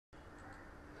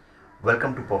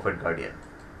Welcome to Perfect Guardian,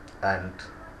 and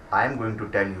I am going to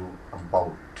tell you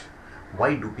about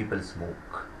why do people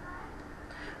smoke.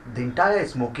 The entire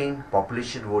smoking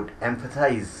population would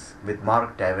empathize with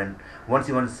Mark Twain once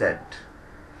he once said,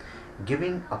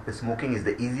 "Giving up smoking is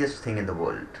the easiest thing in the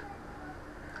world."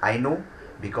 I know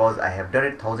because I have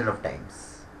done it thousands of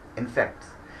times. In fact,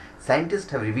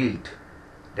 scientists have revealed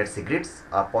that cigarettes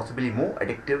are possibly more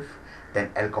addictive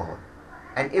than alcohol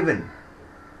and even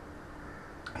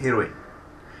heroin.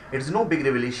 It is no big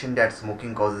revelation that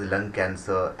smoking causes lung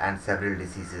cancer and several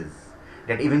diseases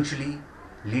that eventually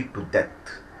lead to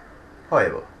death.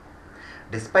 However,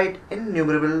 despite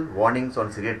innumerable warnings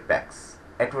on cigarette packs,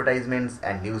 advertisements,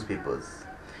 and newspapers,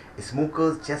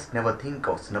 smokers just never think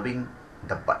of snubbing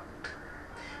the butt.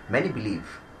 Many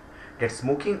believe that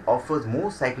smoking offers more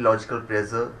psychological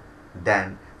pleasure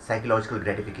than psychological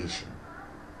gratification.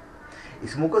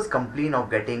 Smokers complain of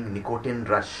getting nicotine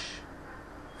rush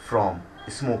from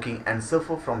smoking and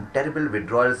suffer from terrible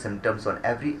withdrawal symptoms on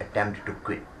every attempt to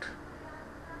quit.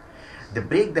 They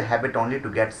break the habit only to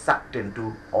get sucked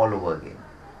into all over again,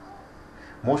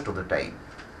 most of the time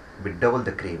with double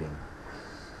the craving.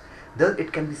 Thus,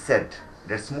 it can be said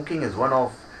that smoking is one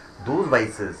of those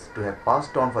vices to have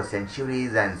passed on for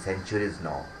centuries and centuries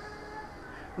now.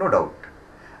 No doubt,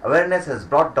 awareness has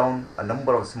brought down a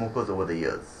number of smokers over the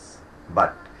years,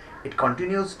 but it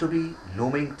continues to be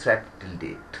looming threat till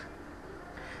date,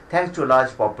 thanks to a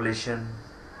large population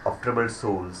of troubled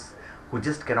souls who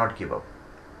just cannot give up.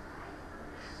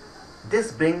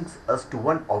 This brings us to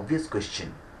one obvious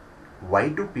question: why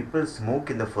do people smoke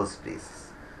in the first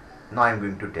place? Now I am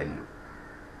going to tell you.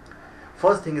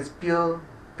 First thing is peer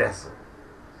pressure.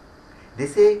 They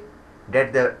say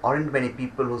that there aren't many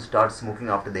people who start smoking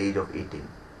after the age of 18.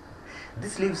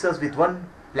 This leaves us with one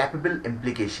palpable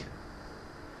implication.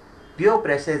 Peer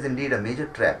pressure is indeed a major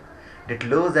trap that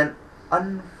lures an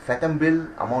unfathomable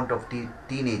amount of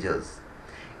teenagers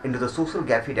into the social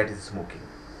gaffe that is smoking.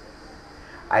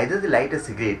 Either they light a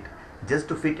cigarette just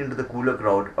to fit into the cooler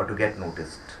crowd or to get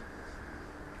noticed.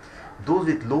 Those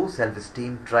with low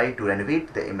self-esteem try to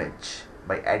renovate the image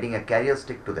by adding a carrier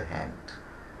stick to the hand.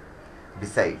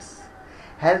 Besides,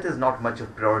 health is not much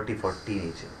of priority for a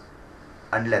teenager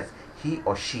unless he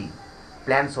or she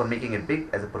plans on making it big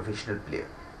as a professional player.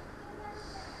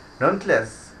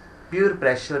 Nonetheless, peer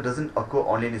pressure doesn't occur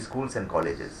only in schools and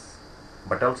colleges,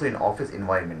 but also in office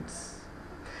environments.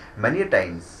 Many a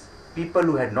times, people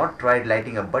who had not tried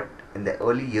lighting a butt in the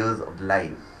early years of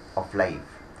life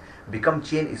become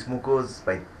chain smokers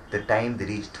by the time they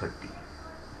reach 30.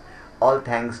 All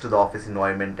thanks to the office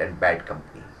environment and bad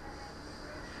company.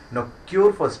 Now,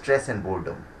 cure for stress and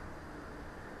boredom.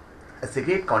 A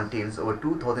cigarette contains over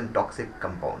 2000 toxic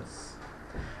compounds.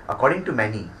 According to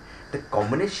many, the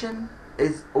combination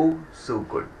is oh so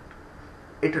good.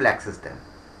 It relaxes them,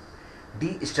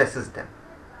 de-stresses them.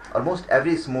 Almost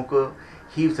every smoker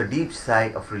heaves a deep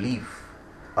sigh of relief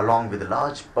along with a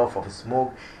large puff of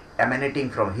smoke emanating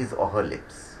from his or her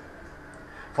lips.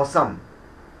 For some,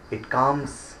 it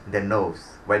calms their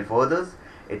nerves, while for others,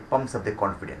 it pumps up their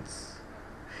confidence.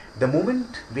 The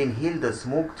moment we inhale the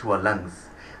smoke through our lungs,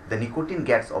 the nicotine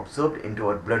gets absorbed into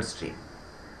our bloodstream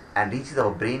and reaches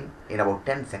our brain in about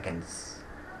 10 seconds.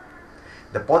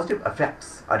 The positive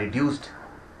effects are reduced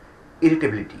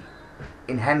irritability,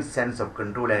 enhanced sense of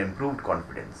control, and improved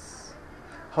confidence.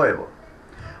 However,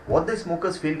 what the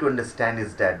smokers fail to understand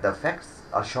is that the effects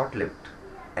are short-lived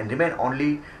and remain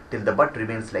only till the butt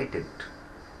remains lighted.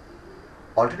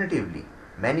 Alternatively,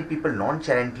 many people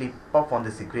nonchalantly puff on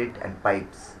the cigarette and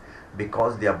pipes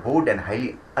because they are bored and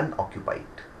highly unoccupied.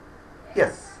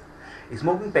 Yes,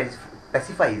 smoking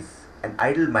pacifies an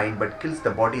idle mind but kills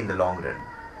the body in the long run.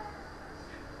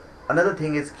 Another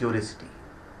thing is curiosity.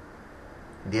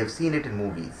 They have seen it in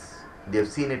movies. They have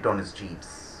seen it on the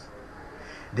streets.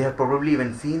 They have probably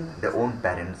even seen their own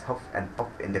parents huff and puff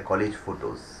in their college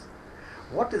photos.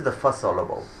 What is the fuss all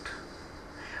about?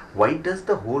 Why does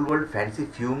the whole world fancy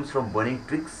fumes from burning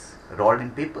twigs rolled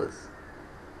in papers?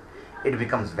 It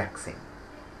becomes vexing.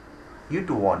 You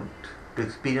too want to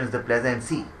experience the pleasure and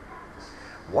see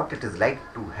what it is like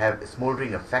to have a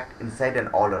smoldering effect inside and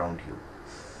all around you.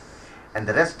 And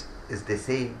the rest, as they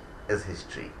say, is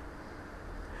history.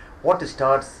 What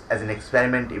starts as an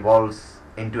experiment evolves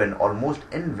into an almost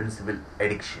invincible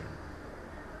addiction.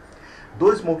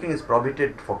 Though smoking is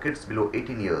prohibited for kids below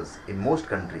 18 years in most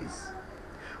countries,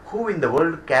 who in the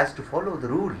world cares to follow the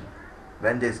rule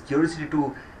when there is curiosity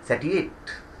to satiate?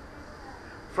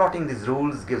 Flouting these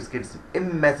rules gives kids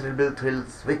immeasurable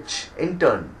thrills, which in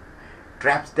turn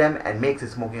traps them and makes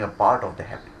smoking a part of the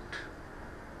habit.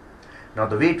 Now,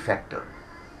 the weight factor.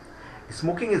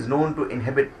 Smoking is known to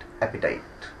inhibit appetite.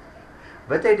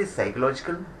 Whether it is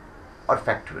psychological or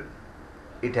factual,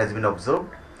 it has been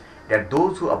observed that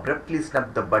those who abruptly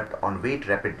snap the butt on weight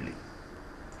rapidly,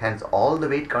 hence all the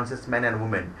weight conscious men and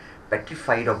women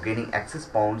petrified of gaining excess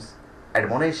pounds,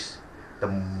 admonish the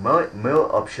mere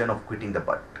option of quitting the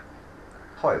butt.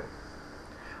 However,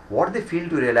 what they fail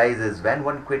to realize is when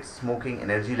one quits smoking,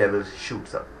 energy levels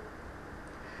shoots up.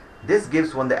 This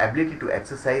gives one the ability to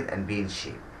exercise and be in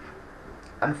shape.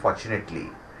 Unfortunately,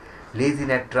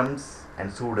 laziness trumps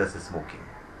and so does smoking.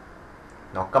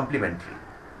 Now complementary.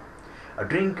 A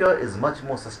drinker is much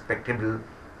more susceptible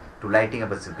to lighting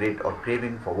up a cigarette or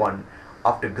craving for one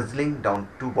after guzzling down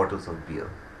 2 bottles of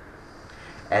beer.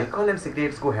 Alcohol and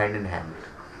cigarettes go hand in hand.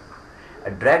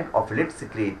 A drag of lit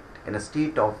cigarette in a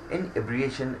state of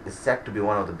inebriation is said to be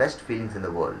one of the best feelings in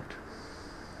the world.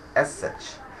 As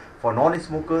such, for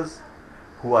non-smokers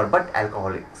who are but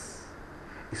alcoholics,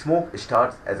 smoke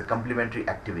starts as a complementary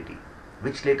activity,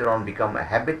 which later on become a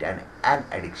habit and an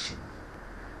addiction,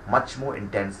 much more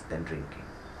intense than drinking.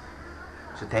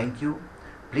 So thank you.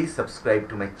 Please subscribe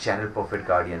to my channel Perfect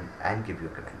Guardian and give your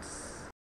comments.